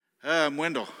I'm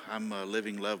Wendell. I'm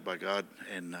living loved by God,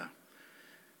 and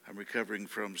I'm recovering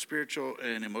from spiritual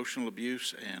and emotional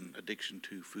abuse and addiction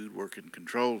to food, work, and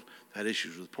control. I've had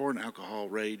issues with porn, alcohol,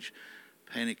 rage,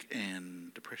 panic,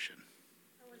 and depression.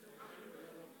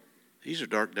 These are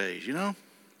dark days, you know?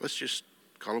 Let's just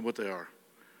call them what they are.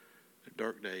 They're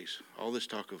dark days. All this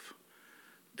talk of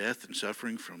death and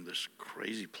suffering from this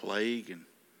crazy plague, and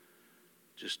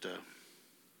just,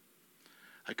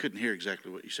 I couldn't hear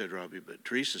exactly what you said, Robbie, but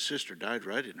Teresa's sister died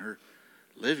right in her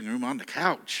living room on the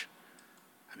couch.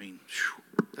 I mean,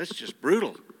 that's just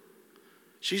brutal.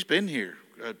 She's been here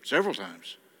several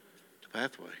times to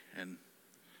Pathway, and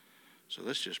so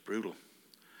that's just brutal.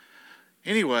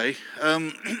 Anyway,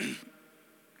 I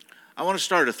want to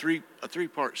start a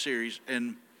three-part series,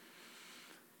 and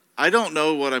I don't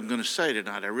know what I'm going to say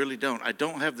tonight. I really don't. I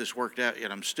don't have this worked out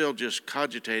yet. I'm still just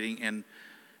cogitating, and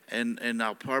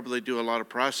I'll probably do a lot of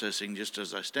processing just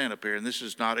as I stand up here. And this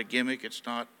is not a gimmick. It's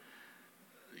not.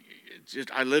 It's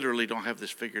just, I literally don't have this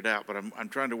figured out, but I'm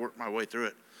trying to work my way through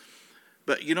it.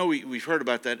 But you know, we've heard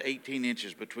about that 18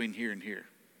 inches between here and here.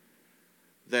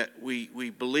 That we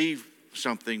believe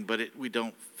something, but we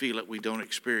don't feel it. We don't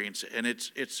experience it, and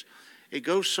it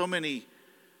goes so many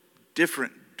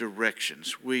different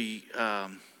directions. It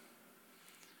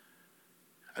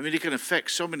can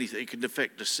affect so many things. It can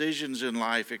affect decisions in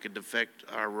life. It can affect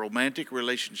our romantic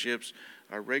relationships,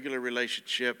 our regular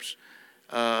relationships,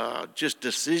 just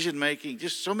decision making,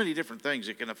 just so many different things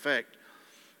it can affect.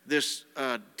 This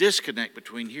disconnect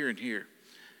between here and here.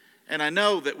 And I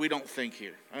know that we don't think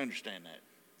here. I understand that.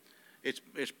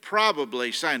 It's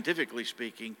probably, scientifically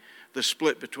speaking, the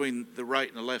split between the right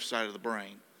and the left side of the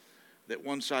brain. That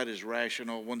one side is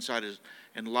rational, one side is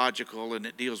logical, and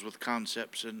it deals with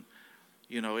concepts, and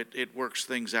it works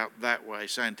things out that way,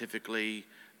 scientifically,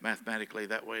 mathematically,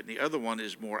 that way. And the other one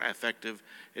is more affective.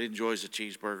 It enjoys a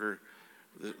cheeseburger,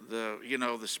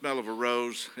 the smell of a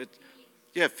rose.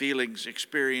 Feelings,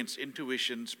 experience,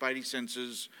 intuition, spidey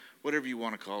senses, whatever you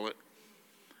want to call it.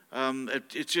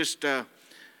 It's just,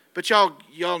 but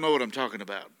y'all know what I'm talking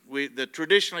about.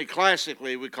 Traditionally,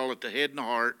 classically, we call it the head and the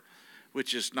heart,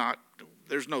 which is not.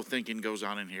 There's no thinking goes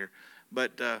on in here,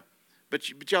 but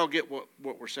y'all get what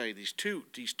we're saying. These two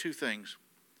things,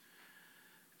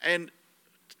 and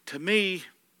to me,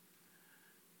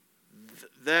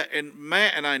 that and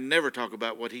Matt and I never talk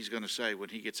about what he's going to say when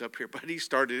he gets up here. But he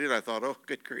started it. I thought, oh,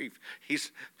 good grief,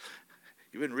 you've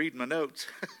been reading my notes.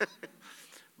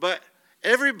 But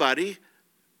everybody's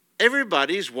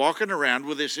walking around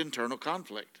with this internal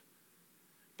conflict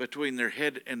between their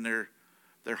head and their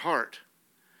heart.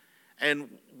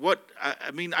 And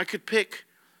I could pick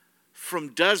from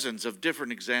dozens of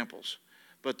different examples,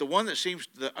 but the one a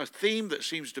theme that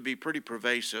seems to be pretty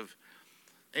pervasive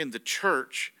in the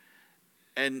church,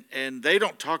 and they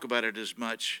don't talk about it as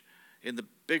much in the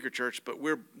bigger church, but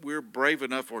we're brave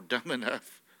enough or dumb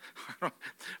enough.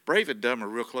 Brave and dumb are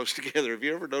real close together. Have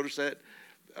you ever noticed that?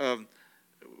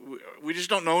 We just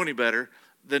don't know any better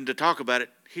than to talk about it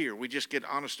here. We just get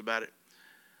honest about it.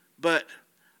 But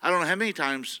I don't know how many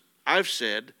times I've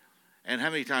said, and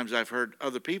how many times I've heard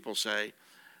other people say,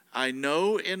 I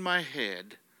know in my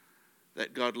head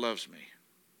that God loves me.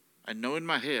 I know in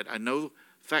my head, I know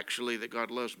factually that God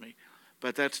loves me,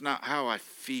 but that's not how I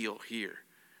feel here.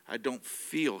 I don't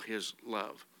feel His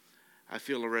love. I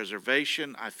feel a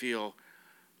reservation. I feel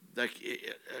like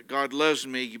God loves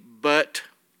me, but,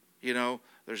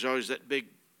 there's always that big,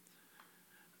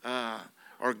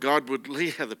 or God would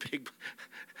leave the big,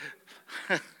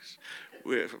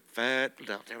 we're fat,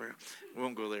 no, we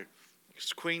won't go there.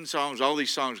 It's Queen songs, all these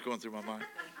songs going through my mind.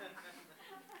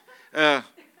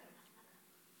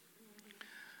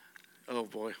 Oh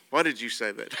boy, why did you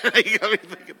say that? You got me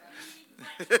thinking.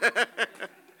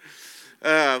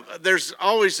 There's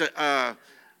always it's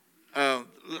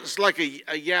like a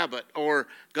yeah, but, or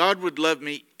God would love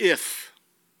me if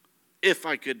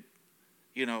I could,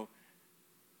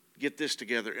 get this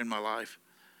together in my life.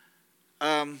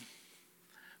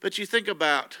 But you think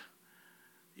about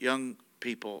young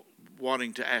people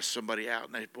wanting to ask somebody out,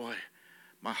 and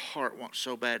my heart wants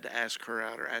so bad to ask her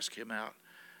out or ask him out,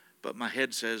 but my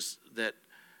head says that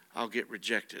I'll get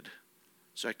rejected,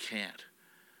 so I can't.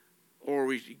 Or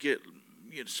we get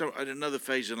at another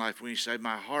phase in life when you say,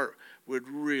 my heart would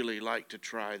really like to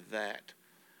try that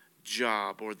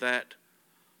job or that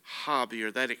hobby or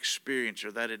that experience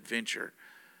or that adventure.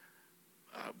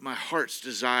 My heart's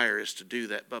desire is to do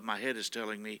that, but my head is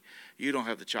telling me, you don't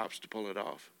have the chops to pull it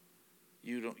off.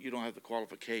 You don't have the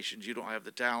qualifications. You don't have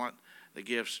the talent, the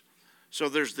gifts. So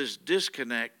there's this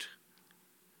disconnect,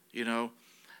 How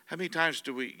many times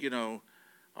do we,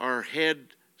 our head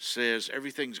says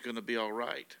everything's going to be all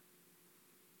right.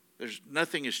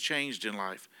 Nothing has changed in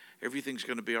life. Everything's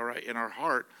going to be all right. And our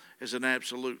heart is an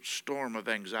absolute storm of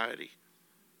anxiety.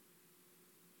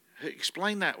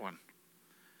 Explain that one.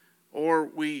 Or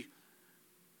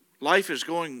life is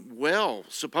going well,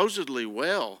 supposedly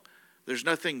well. There's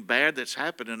nothing bad that's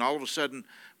happened, and all of a sudden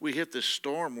we hit this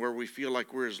storm where we feel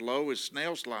like we're as low as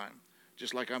snail slime,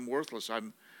 just like I'm worthless,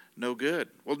 I'm no good.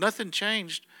 Well, nothing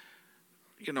changed.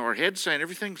 Our head's saying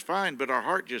everything's fine, but our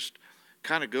heart just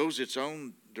kind of goes its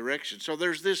own direction. So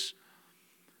there's this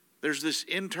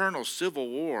internal civil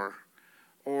war,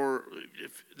 or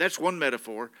that's one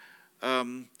metaphor.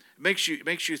 Makes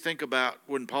you think about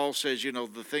when Paul says,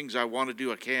 the things I want to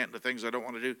do I can't, the things I don't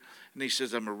want to do, and he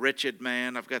says I'm a wretched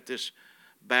man. I've got this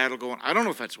battle going. I don't know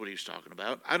if that's what he's talking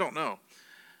about. I don't know.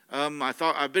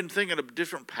 I've been thinking of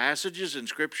different passages in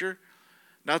Scripture.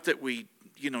 Not that we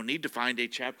need to find a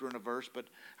chapter and a verse, but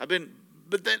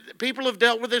people have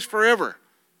dealt with this forever.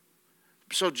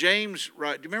 So James,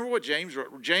 right? Do you remember what James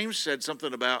wrote? James said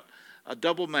something about a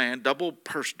double-minded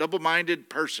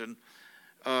person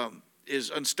is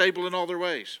unstable in all their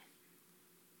ways.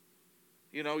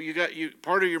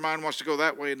 Part of your mind wants to go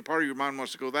that way, and part of your mind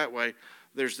wants to go that way.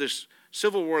 There's this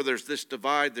civil war. There's this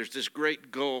divide. There's this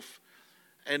great gulf,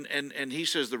 and he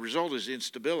says the result is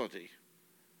instability.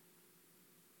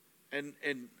 And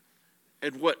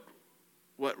what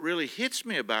really hits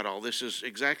me about all this is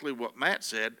exactly what Matt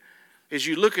said. Is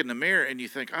you look in the mirror and you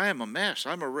think, I am a mess.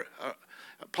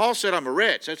 Paul said I'm a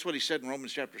wretch. That's what he said in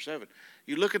Romans chapter 7.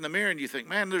 You look in the mirror and you think,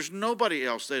 man, there's nobody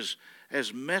else that's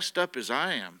as messed up as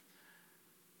I am.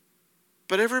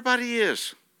 But everybody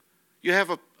is. You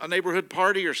have a neighborhood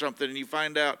party or something and you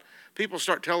find out, people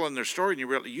start telling their story and you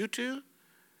realize, you too?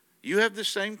 You have the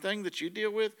same thing that you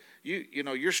deal with?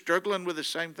 You're struggling with the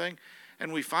same thing?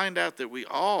 And we find out that we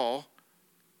all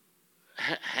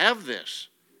have this,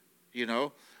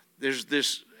 There's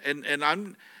this, and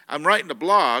I'm writing a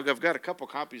blog. I've got a couple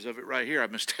copies of it right here. I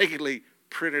mistakenly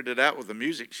printed it out with the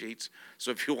music sheets.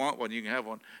 So if you want one, you can have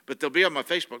one. But they'll be on my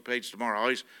Facebook page tomorrow.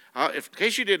 In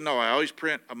case you didn't know, I always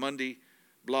print a Monday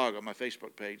blog on my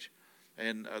Facebook page,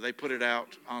 and they put it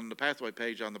out on the Pathway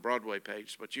page on the Broadway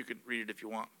page. But you can read it if you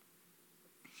want.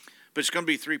 But it's going to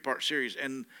be a 3-part series,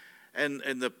 and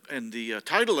the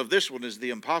title of this one is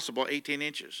The Impossible 18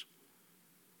 Inches.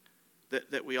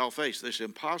 That we all face, this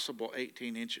impossible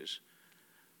 18 inches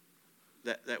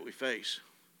that we face.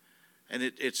 And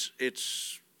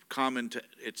it's common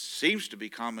it seems to be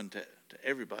common to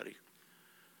everybody.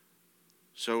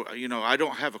 So, I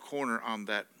don't have a corner on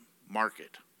that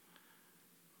market.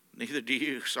 Neither do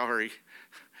you, sorry.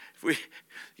 A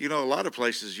lot of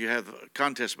places you have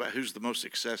contests about who's the most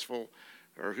successful,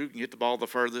 or who can hit the ball the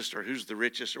furthest, or who's the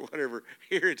richest, or whatever.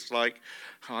 Here it's like,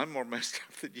 I'm more messed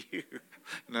up than you.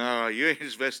 No, you ain't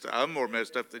as messed up. I'm more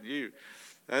messed up than you.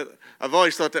 I've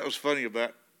always thought that was funny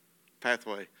about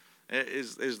Pathway,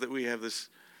 is that we have this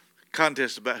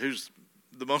contest about who's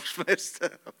the most messed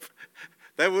up.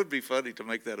 That would be funny to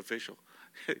make that official.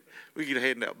 We could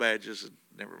hand out badges and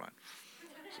never mind.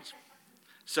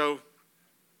 So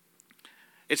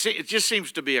it just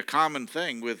seems to be a common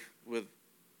thing with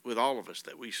all of us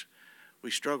that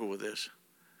we struggle with this.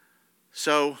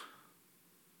 So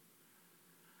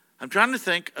I'm trying to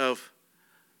think of,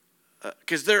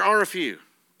 because there are a few.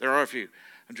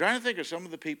 I'm trying to think of some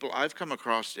of the people I've come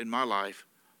across in my life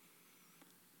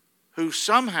who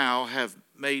somehow have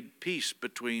made peace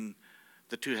between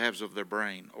the two halves of their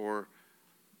brain, or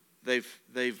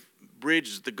they've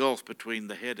bridged the gulf between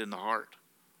the head and the heart.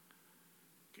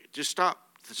 Just stop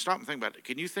and think about it.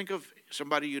 Can you think of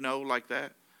somebody like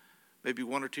that? Maybe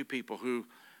one or two people who,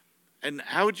 and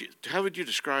how would you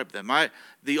describe them?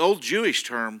 The old Jewish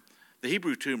term, the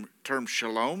Hebrew term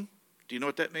shalom. Do you know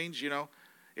what that means?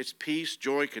 It's peace,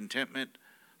 joy, contentment,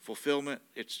 fulfillment.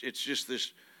 It's just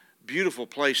this beautiful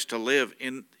place to live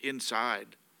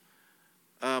inside.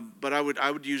 But I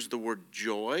would use the word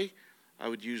joy. I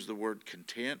would use the word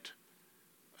content,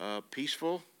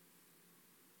 peaceful.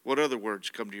 What other words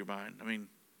come to your mind? I mean,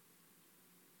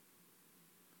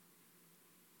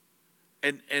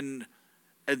 and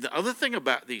the other thing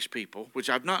about these people, which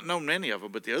I've not known many of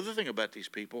them, but the other thing about these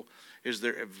people is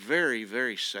they're very,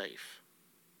 very safe.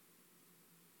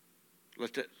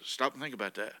 Stop and think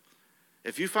about that.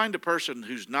 If you find a person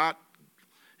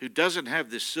who doesn't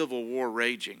have this civil war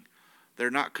raging,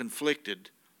 they're not conflicted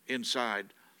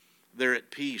inside, they're at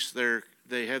peace,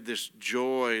 they have this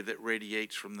joy that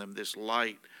radiates from them, this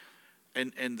light,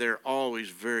 and they're always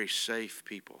very safe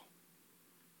people.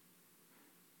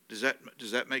 Does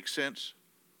that make sense?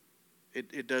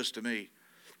 It does to me.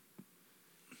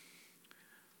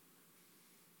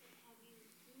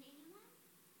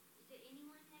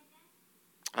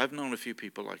 I've known a few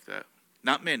people like that.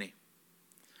 Not many.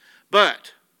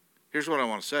 But here's what I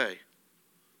want to say.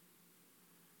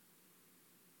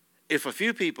 If a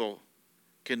few people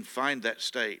can find that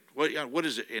state, what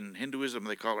is it in Hinduism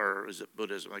they call it, or is it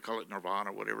Buddhism? They call it nirvana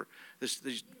or whatever.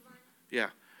 Yeah,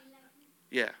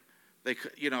 yeah.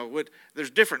 There's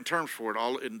different terms for it,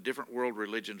 all in different world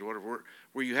religions, whatever,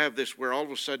 where you have this, where all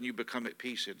of a sudden you become at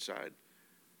peace inside,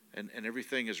 and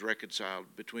everything is reconciled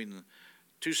between the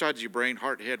two sides of your brain,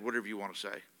 heart, head, whatever you want to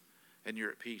say, and you're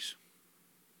at peace.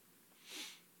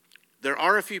 There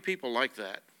are a few people like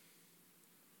that,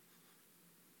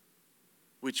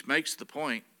 which makes the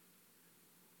point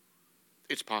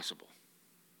it's possible.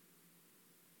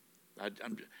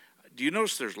 Do you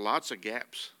notice there's lots of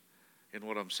gaps in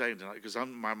what I'm saying tonight? Because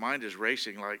my mind is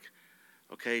racing like,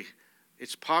 okay,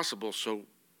 it's possible, so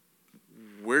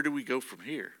where do we go from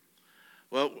here?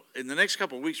 Well, in the next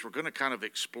couple of weeks, we're going to kind of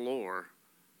explore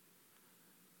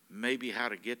maybe how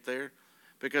to get there,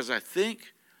 because I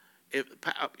think,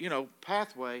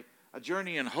 pathway, a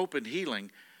journey in hope and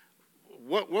healing,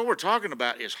 what we're talking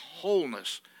about is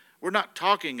wholeness. We're not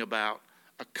talking about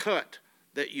a cut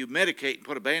that you medicate and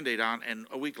put a Band-Aid on, and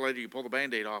a week later you pull the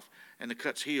Band-Aid off and the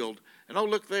cut's healed. And oh,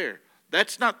 look there.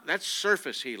 That's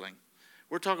surface healing.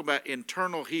 We're talking about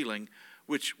internal healing,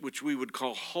 which we would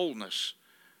call wholeness.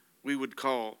 We would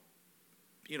call,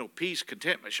 peace,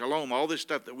 contentment, shalom, all this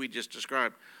stuff that we just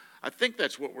described. I think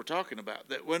that's what we're talking about.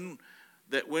 That when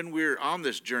we're on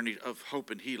this journey of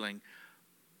hope and healing,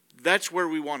 that's where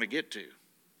we want to get to.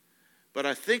 But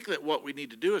I think that what we need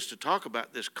to do is to talk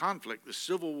about this conflict, the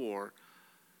civil war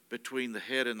between the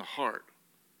head and the heart.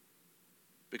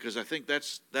 Because I think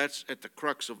that's at the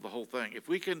crux of the whole thing. If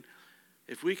we can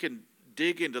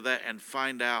dig into that and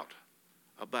find out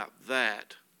about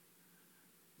that,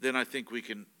 then I think we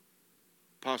can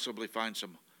possibly find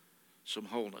some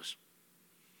wholeness.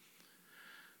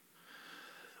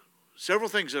 Several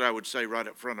things that I would say right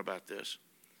up front about this.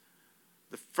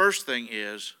 The first thing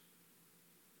is,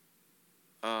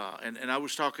 and I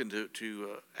was talking to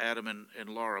Adam and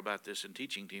Laura about this in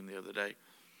teaching team the other day,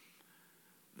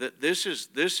 that this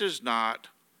is not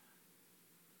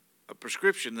a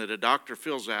prescription that a doctor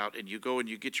fills out and you go and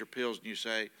you get your pills and you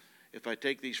say, if I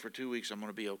take these for 2 weeks, I'm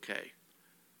going to be okay.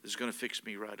 This is going to fix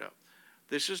me right up.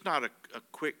 This is not a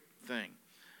quick thing.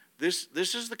 This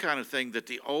is the kind of thing that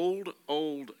the old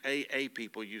AA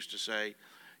people used to say,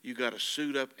 you got to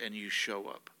suit up and you show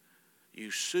up.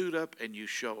 You suit up and you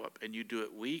show up, and you do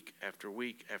it week after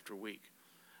week after week.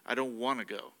 I don't want to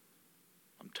go.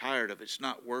 I'm tired of it. It's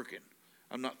not working.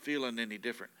 I'm not feeling any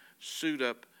different. Suit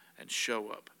up and show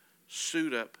up.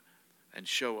 Suit up and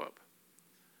show up.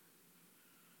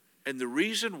 And the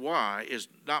reason why is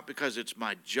not because it's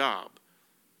my job.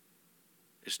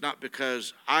 It's not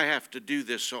because I have to do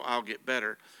this so I'll get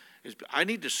better. I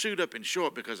need to suit up and show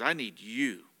up because I need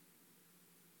you.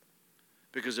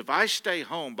 Because if I stay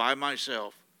home by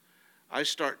myself, I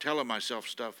start telling myself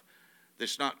stuff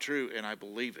that's not true, and I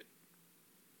believe it.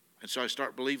 And so I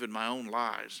start believing my own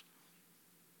lies.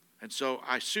 And so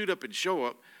I suit up and show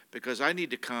up because I need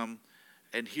to come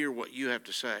and hear what you have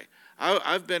to say.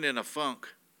 I've been in a funk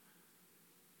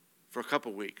for a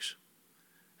couple weeks.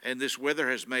 And this weather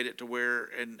has made it to where,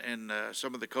 and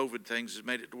some of the COVID things has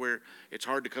made it to where it's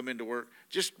hard to come into work.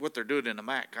 Just what they're doing in the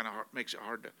MAC kind of makes it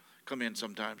hard to come in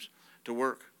sometimes to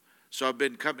work. So I've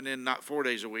been coming in not 4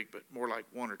 days a week, but more like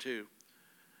 1 or 2.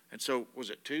 And so, was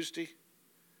it Tuesday?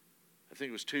 I think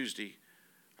it was Tuesday.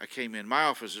 I came in. My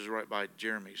office is right by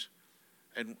Jeremy's.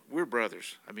 And we're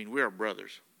brothers. I mean, we are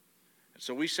brothers. And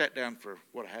so we sat down for,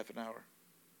 a half an hour.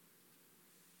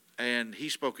 And he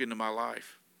spoke into my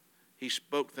life. He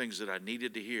spoke things that I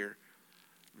needed to hear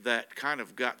that kind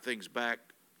of got things back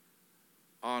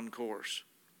on course.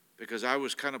 Because I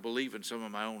was kind of believing some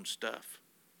of my own stuff.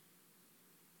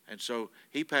 And so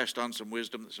he passed on some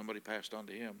wisdom that somebody passed on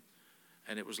to him.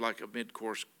 And it was like a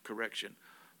mid-course correction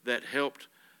that helped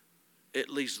at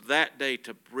least that day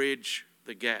to bridge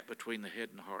the gap between the head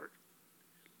and the heart.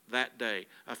 That day,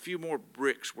 a few more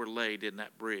bricks were laid in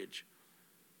that bridge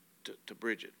to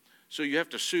bridge it. So you have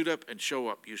to suit up and show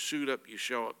up. You suit up, you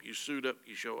show up. You suit up,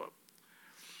 you show up.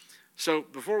 So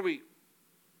before we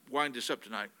wind this up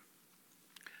tonight,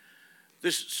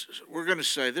 we're going to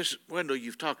say this, Wendell,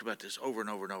 you've talked about this over and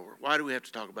over and over. Why do we have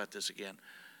to talk about this again?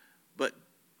 But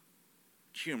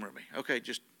humor me. Okay,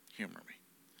 just humor me.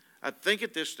 I think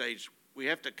at this stage, we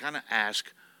have to kind of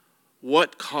ask,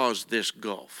 what caused this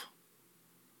gulf?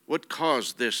 What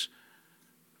caused this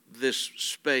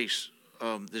space,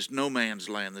 this no man's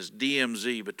land, this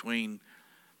DMZ between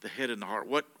the head and the heart?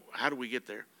 How do we get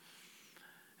there?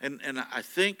 And I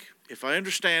think, if I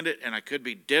understand it, and I could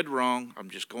be dead wrong, I'm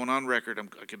just going on record,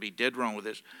 I could be dead wrong with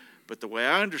this, but the way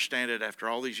I understand it after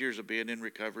all these years of being in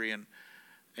recovery and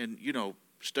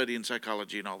studying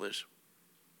psychology and all this,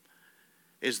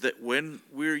 is that when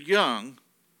we're young,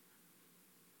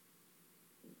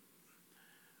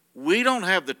 we don't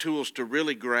have the tools to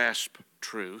really grasp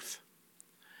truth.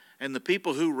 And the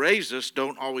people who raise us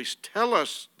don't always tell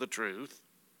us the truth.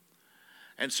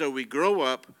 And so we grow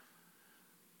up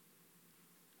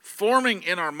forming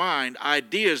in our mind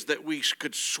ideas that we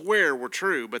could swear were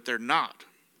true, but they're not.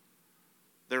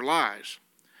 They're lies.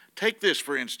 Take this,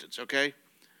 for instance, okay?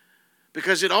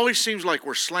 Because it always seems like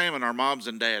we're slamming our moms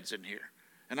and dads in here.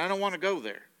 And I don't want to go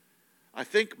there. I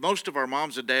think most of our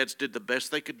moms and dads did the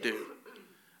best they could do.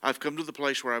 I've come to the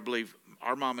place where I believe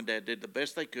our mom and dad did the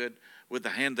best they could with the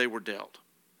hand they were dealt.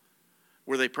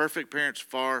 Were they perfect parents?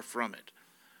 Far from it.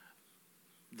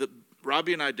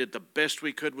 Robbie and I did the best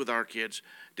we could with our kids.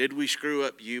 Did we screw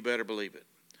up? You better believe it.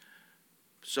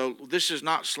 So this is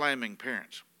not slamming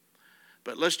parents.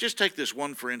 But let's just take this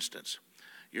one for instance.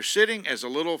 You're sitting as a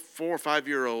little 4 or 5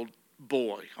 year old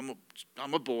boy.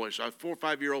 I'm a boy, so I'm a 4 or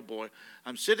 5 year old boy.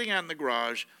 I'm sitting out in the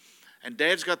garage, and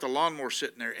Dad's got the lawnmower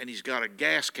sitting there, and he's got a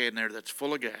gas can there that's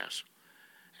full of gas.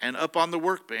 And up on the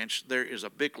workbench, there is a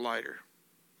Bic lighter.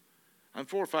 I'm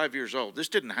 4 or 5 years old. This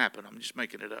didn't happen. I'm just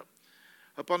making it up.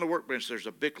 Up on the workbench, there's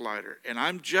a Bic lighter, and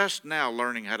I'm just now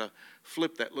learning how to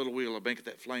flip that little wheel and make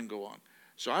that flame go on.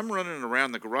 So I'm running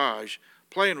around the garage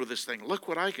playing with this thing. Look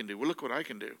what I can do. Well, look what I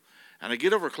can do. And I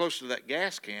get over close to that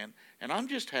gas can, and I'm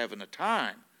just having a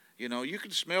time. You know, you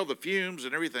can smell the fumes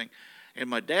and everything. And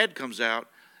my dad comes out,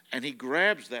 and he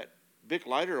grabs that Bic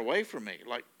lighter away from me,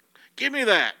 like, give me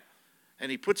that. And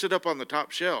he puts it up on the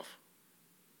top shelf.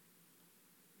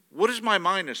 What does my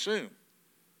mind assume?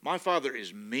 My father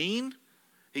is mean.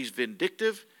 He's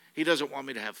vindictive. He doesn't want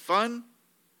me to have fun.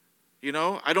 You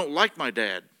know, I don't like my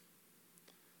dad.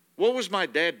 What was my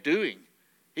dad doing?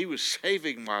 He was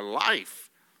saving my life.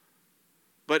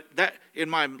 But that, in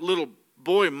my little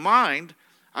boy mind,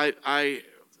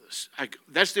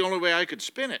 that's the only way I could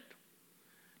spin it.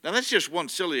 Now, that's just one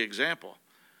silly example.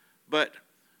 But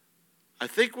I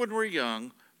think when we're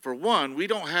young, for one, we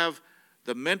don't have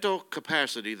the mental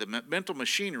capacity, the mental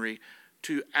machinery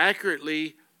to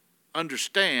accurately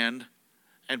understand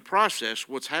and process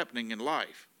what's happening in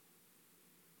life.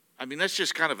 I mean, that's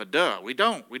just kind of a duh. We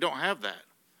don't have that.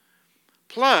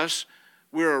 Plus,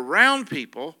 we're around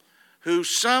people who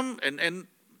and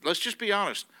let's just be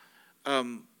honest.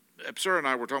 Sarah and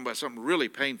I were talking about something really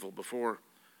painful before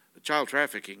child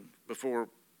trafficking,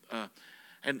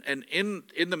 and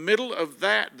in the middle of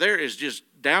that, there is just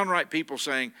downright people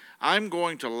saying, I'm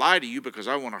going to lie to you because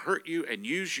I want to hurt you and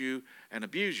use you and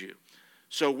abuse you.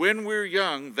 So when we're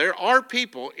young, there are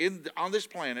people on this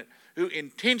planet who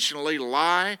intentionally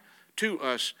lie to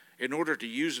us in order to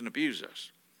use and abuse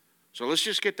us. So let's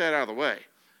just get that out of the way.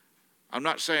 I'm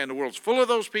not saying the world's full of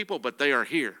those people, but they are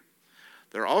here.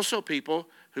 There are also people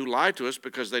who lie to us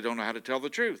because they don't know how to tell the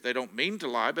truth. They don't mean to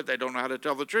lie, but they don't know how to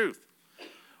tell the truth.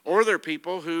 Or there are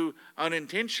people who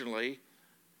unintentionally,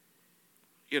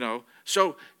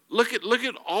 so look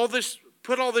at all this,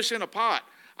 put all this in a pot.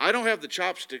 I don't have the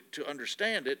chops to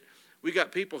understand it. We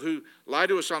got people who lie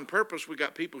to us on purpose. We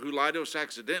got people who lie to us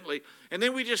accidentally. And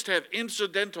then we just have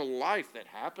incidental life that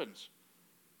happens.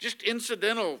 Just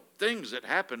incidental things that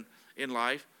happen in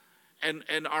life.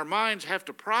 And our minds have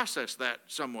to process that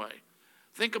some way.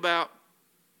 Think about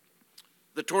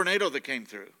the tornado that came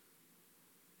through.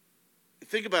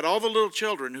 Think about all the little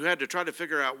children who had to try to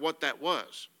figure out what that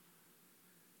was.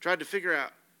 Tried to figure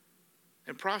out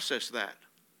and process that.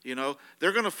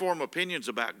 They're going to form opinions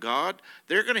about God.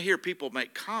 They're going to hear people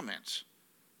make comments.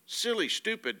 Silly,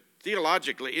 stupid,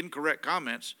 theologically incorrect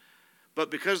comments.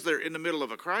 But because they're in the middle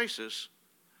of a crisis,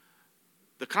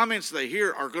 the comments they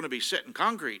hear are going to be set in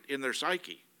concrete in their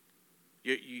psyche.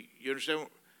 You understand?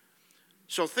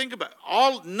 So think about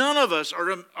none of us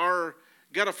are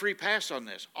got a free pass on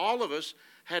this. All of us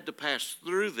had to pass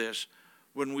through this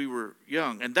when we were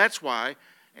young. And that's why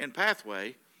in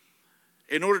Pathway,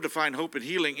 in order to find hope and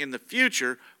healing in the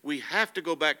future, we have to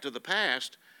go back to the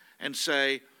past and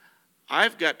say,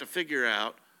 I've got to figure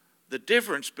out the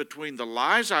difference between the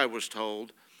lies I was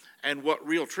told and what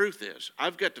real truth is.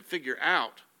 I've got to figure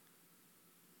out.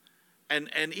 And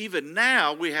even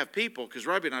now we have people, because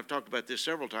Robbie and I have talked about this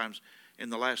several times in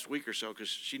the last week or so, because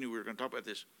she knew we were going to talk about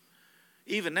this.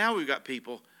 Even now we've got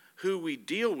people who we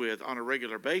deal with on a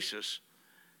regular basis,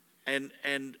 and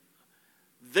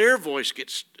their voice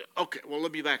gets, okay, well,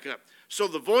 let me back up. So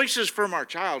the voices from our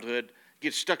childhood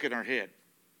get stuck in our head.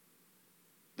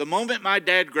 The moment my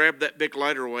dad grabbed that Bic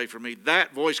lighter away from me,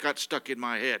 that voice got stuck in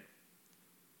my head.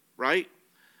 Right?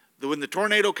 When the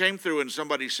tornado came through and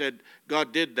somebody said,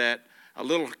 God did that, a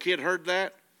little kid heard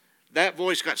that, that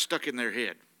voice got stuck in their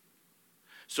head.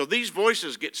 So these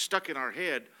voices get stuck in our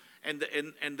head, and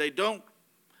they don't,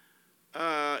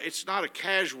 it's not a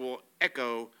casual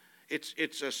echo,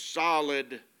 it's a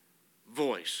solid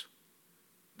voice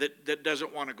that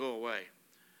doesn't want to go away.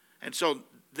 And so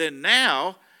then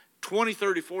now, 20,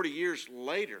 30, 40 years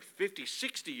later, 50,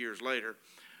 60 years later,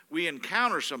 we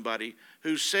encounter somebody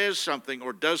who says something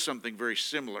or does something very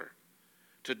similar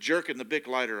to jerking the Bic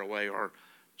lighter away or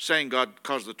saying God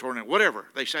caused the tornado, whatever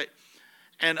they say.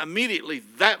 And immediately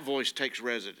that voice takes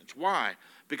residence. Why?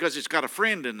 Because it's got a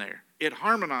friend in there. It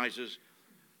harmonizes,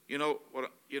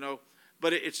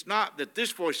 but it's not that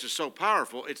this voice is so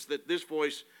powerful. It's that this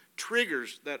voice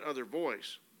triggers that other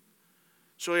voice.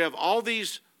 So we have all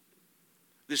this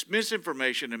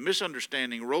misinformation and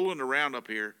misunderstanding rolling around up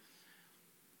here.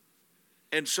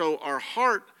 And so our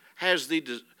heart has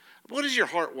what does your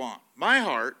heart want? My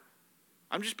heart,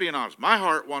 I'm just being honest, my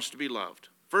heart wants to be loved,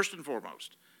 first and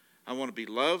foremost. I want to be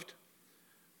loved.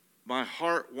 My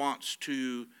heart wants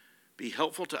to be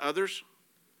helpful to others.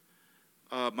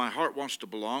 My heart wants to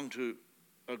belong to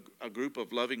a group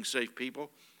of loving, safe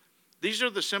people. These are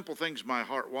the simple things my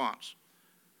heart wants.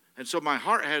 And so my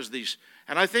heart has these,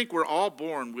 and I think we're all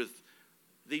born with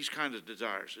these kinds of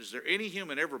desires. Is there any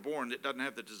human ever born that doesn't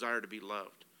have the desire to be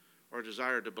loved, or a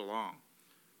desire to belong,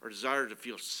 or a desire to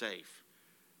feel safe,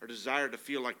 or a desire to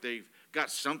feel like they've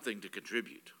got something to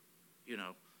contribute?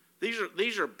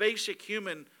 These are basic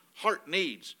human heart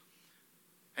needs.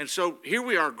 And so here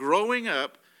we are growing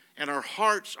up, and our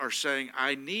hearts are saying,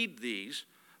 I need these.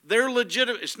 They're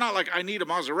legitimate. It's not like I need a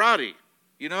Maserati,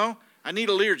 I need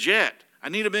a Learjet. I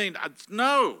need $1 million.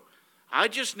 No, I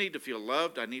just need to feel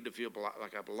loved. I need to feel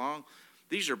like I belong.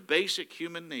 These are basic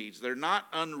human needs. They're not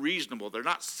unreasonable. They're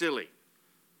not silly.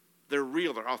 They're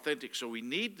real. They're authentic. So we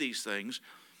need these things.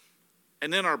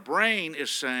 And then our brain is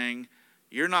saying,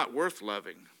 you're not worth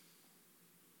loving.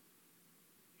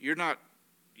 You're not,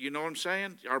 you know what I'm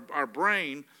saying? Our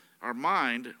brain, our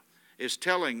mind is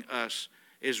telling us,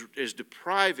 is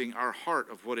depriving our heart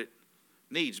of what it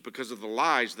needs because of the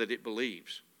lies that it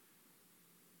believes.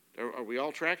 Are we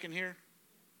all tracking here?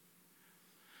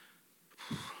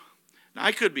 Now,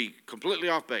 I could be completely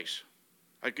off base.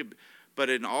 But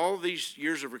in all these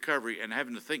years of recovery and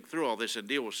having to think through all this and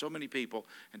deal with so many people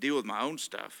and deal with my own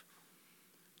stuff,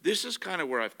 this is kind of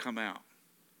where I've come out.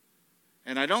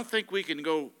 And I don't think we can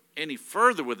go any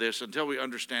further with this until we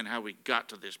understand how we got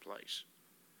to this place.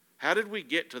 How did we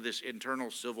get to this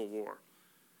internal civil war?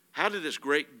 How did this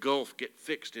great gulf get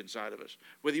fixed inside of us?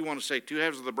 Whether you want to say two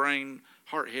halves of the brain,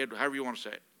 heart, head, however you want to say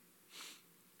it.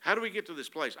 How do we get to this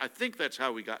place? I think that's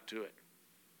how we got to it.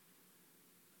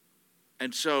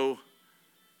 And so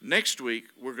next week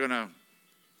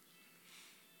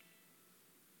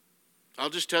I'll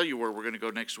just tell you where we're going to go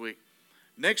next week.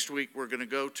 Next week we're going to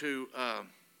go to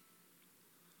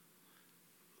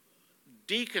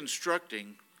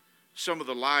deconstructing some of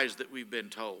the lies that we've been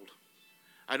told.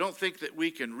 I don't think that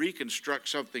we can reconstruct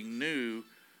something new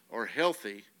or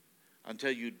healthy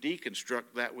until you deconstruct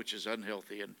that which is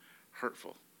unhealthy and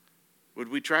hurtful. Would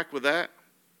we track with that?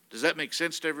 Does that make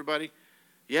sense to everybody?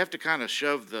 You have to kind of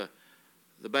shove the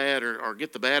bad or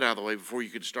get the bad out of the way before you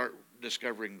can start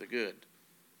discovering the good.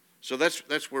 So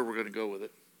that's where we're going to go with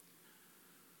it.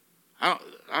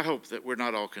 I hope that we're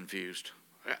not all confused.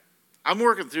 I'm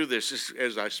working through this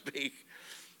as I speak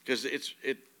because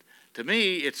to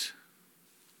me it's.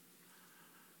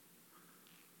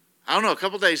 I don't know, a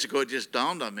couple days ago it just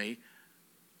dawned on me,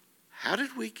 how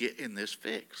did we get in this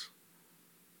fix?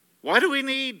 Why do we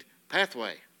need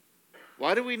Pathway?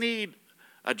 Why do we need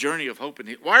a journey of hope and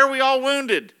healing? Why are we all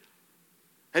wounded?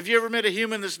 Have you ever met a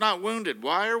human that's not wounded?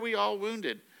 Why are we all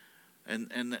wounded?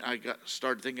 And I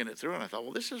started thinking it through and I thought,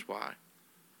 well, this is why.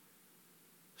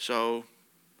 So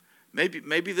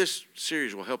maybe this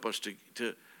series will help us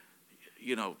to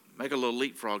make a little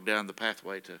leapfrog down the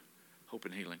pathway to hope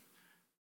and healing.